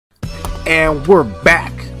And we're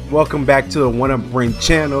back. Welcome back to the One Up Brain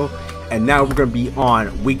channel. And now we're going to be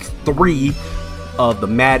on week 3 of the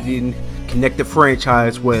Madden connected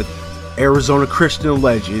franchise with Arizona Christian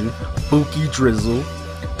legend Bookie Drizzle.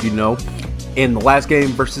 You know, in the last game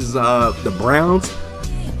versus the Browns,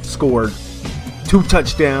 scored 2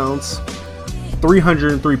 touchdowns,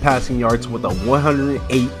 303 passing yards with a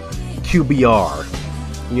 108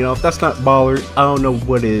 QBR. You know, if that's not baller, I don't know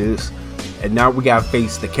what is. And now we gotta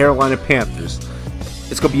face the Carolina Panthers.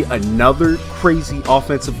 It's gonna be another crazy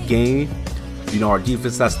offensive game. You know, our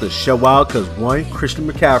defense has to show out because one, Christian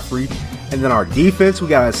McCaffrey, and then our defense, we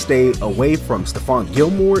gotta stay away from Stephon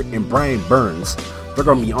Gilmore and Brian Burns. They're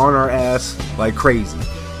gonna be on our ass like crazy,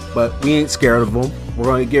 but we ain't scared of them. We're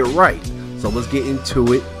gonna get right. So let's get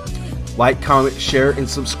into it. Like, comment, share, and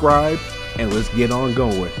subscribe, and let's get on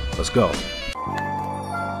going. Let's go.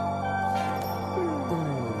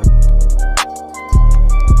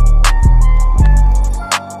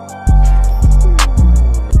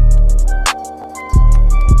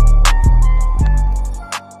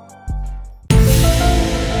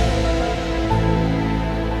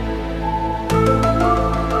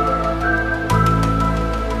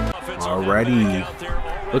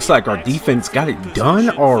 Alrighty, looks like our defense got it done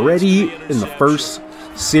already in the first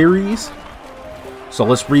series. So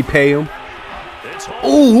let's repay him.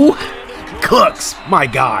 Ooh, Cooks, my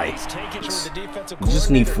guy. We just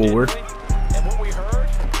need 4.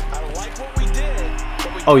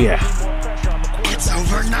 Oh yeah.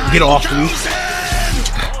 Get off me.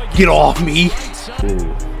 Get off me.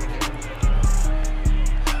 Ooh.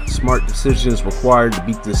 Smart decisions required to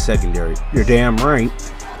beat this secondary. You're damn right.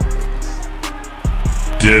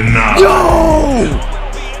 Denied.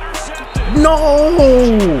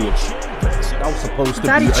 No! That was supposed to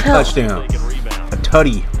be a touchdown. A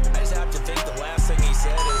tutty.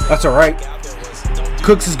 That's alright.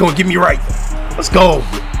 Cooks is gonna get me right. Let's go.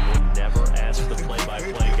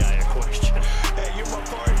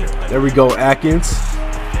 There we go, Atkins.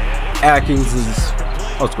 Atkins is...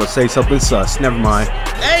 I was gonna say something sus. Never mind.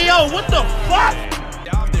 Hey, yo, what the fuck?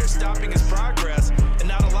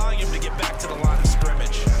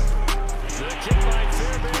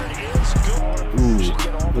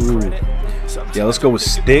 Ooh. Yeah, let's go with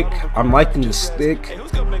stick. I'm liking the stick.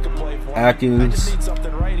 Atkins.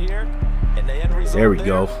 There we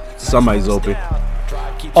go. Somebody's open.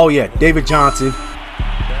 Oh yeah, David Johnson.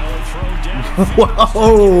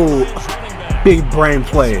 Whoa! Big brain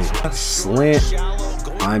play. Slant.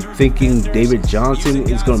 I'm thinking David Johnson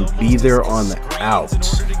is going to be there on the out.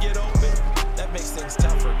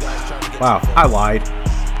 Wow, I lied.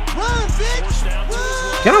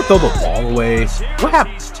 Can I throw the ball away? What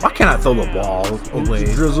happened? Why can't I throw the ball away?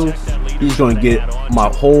 Drizzle, he's going to get my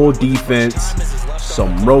whole defense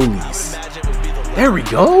some rollies. There we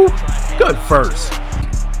go. Good first.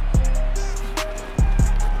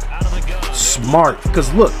 Smart,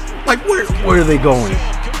 because look, like where are they going?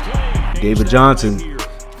 David Johnson,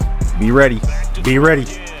 be ready. Be ready.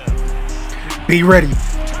 Be ready.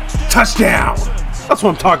 Touchdown. That's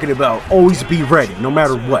what I'm talking about. Always be ready, no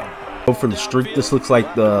matter what. For the streak, this looks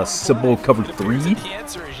like the simple cover 3.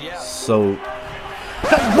 So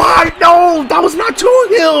why? No, that was not to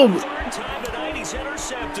him.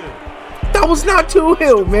 That was not to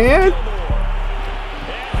him, man.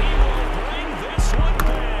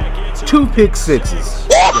 2 pick sixes.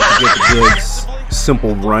 Get the good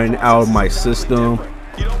simple run out of my system.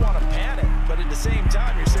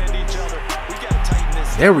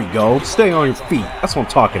 There we go. Stay on your feet. That's what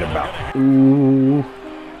I'm talking about. Ooh.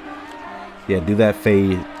 Yeah, do that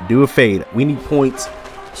fade. Do a fade. We need points.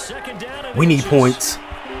 We need points.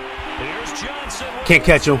 Can't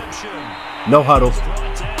catch him. No huddle.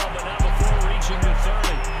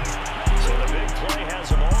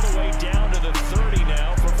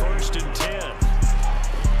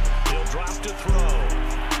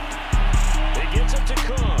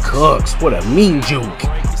 Cooks, what a mean juke.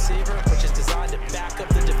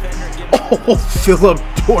 Oh, Philip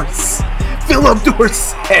Dorsett. Philip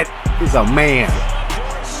Dorsett is a man.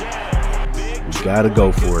 We gotta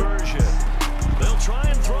go for it.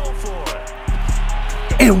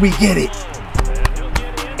 And we get it.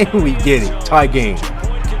 And we get it. Tie game.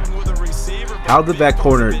 How did that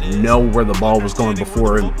corner know where the ball was going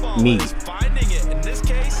before me?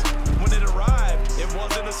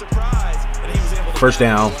 First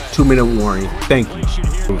down, 2-minute warning. Thank you.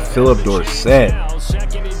 Philip Dorsett.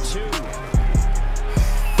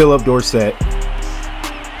 Philip Dorsett.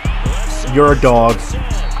 You're a dog.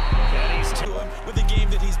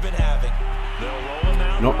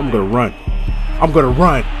 No, I'm gonna run. I'm gonna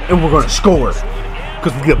run, and we're gonna score.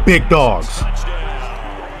 Because we get big dogs.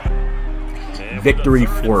 victory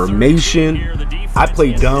formation. I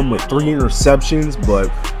played dumb with 3 interceptions, but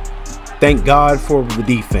thank God for the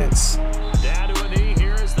defense.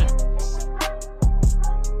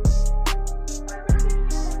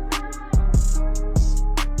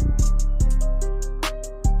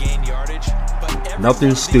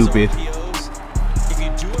 Nothing stupid.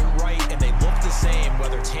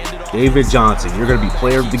 David Johnson, you're going to be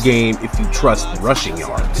player of the game if you trust rushing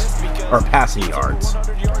yards or passing yards.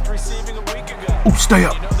 Oh, stay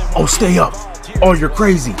up. Oh, stay up. Oh, you're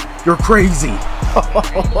crazy. You're crazy.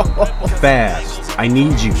 Fast. I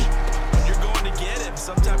need you.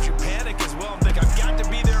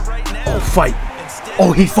 Oh, fight.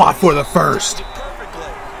 Oh, he fought for the first.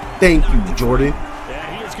 Thank you, Jordan.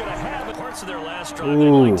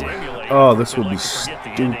 Ooh. Oh, this will be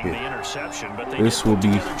stupid. This will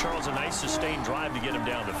be...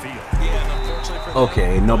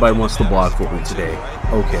 Okay, nobody wants to block for me today.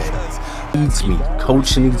 Okay. Needs me.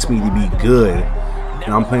 Coach needs me to be good.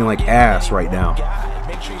 And I'm playing like ass right now.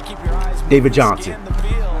 David Johnson.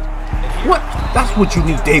 What? That's what you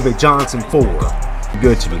need David Johnson for.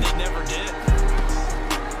 Good to me.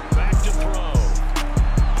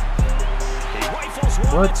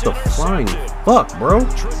 What the flying fuck, bro?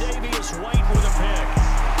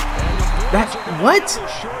 That's what?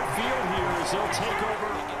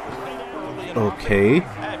 Okay.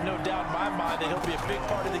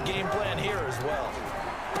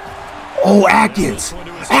 Oh, Atkins!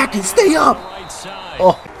 Atkins, stay up!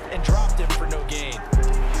 Oh.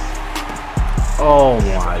 Oh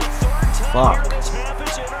my fuck.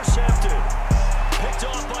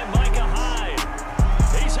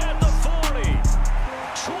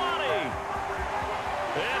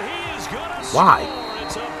 Why?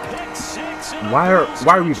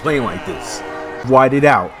 Why are we playing like this? Wide it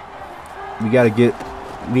out. We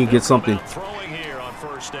need to get something.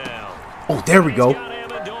 Oh, there we go.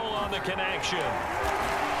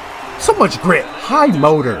 So much grit. High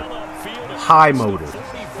motor. High motor.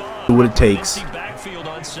 Do what it takes.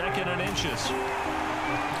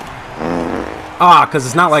 Ah, because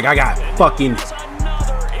it's not like I got fucking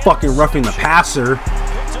roughing the passer.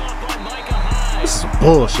 This is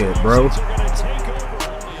bullshit, bro.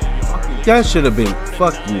 That should have been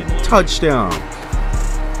fucking touchdown.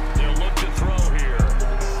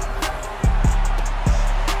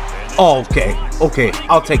 Oh, okay. Okay,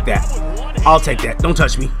 I'll take that. I'll take that. Don't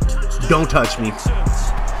touch me. Don't touch me.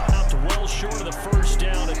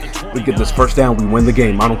 We get this first down, we win the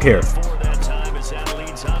game. I don't care.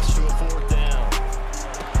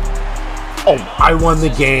 Oh, I won the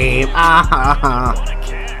game. Ah ha ha.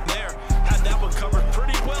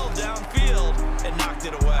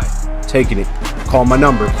 Taking it. Call my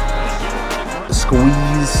number.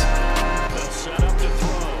 Squeeze.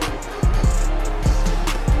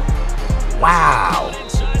 Wow.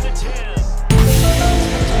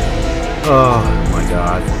 Oh my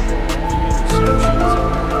God.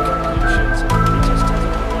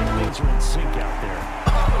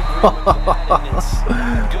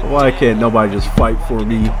 Why can't nobody just fight for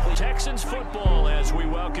me?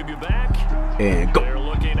 And go.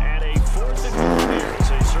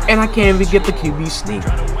 And I can't even get the QB sneak.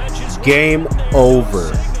 Game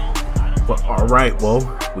over. But alright, well,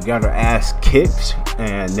 we got our ass kicked.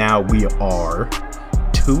 And now we are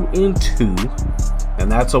 2-2.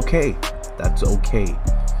 And that's okay. That's okay.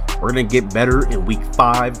 We're going to get better in week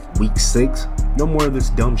 5, week 6. No more of this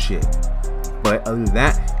dumb shit. But other than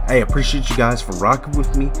that, I appreciate you guys for rocking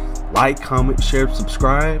with me. Like, comment, share,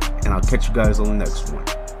 subscribe. And I'll catch you guys on the next one.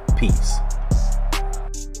 Peace.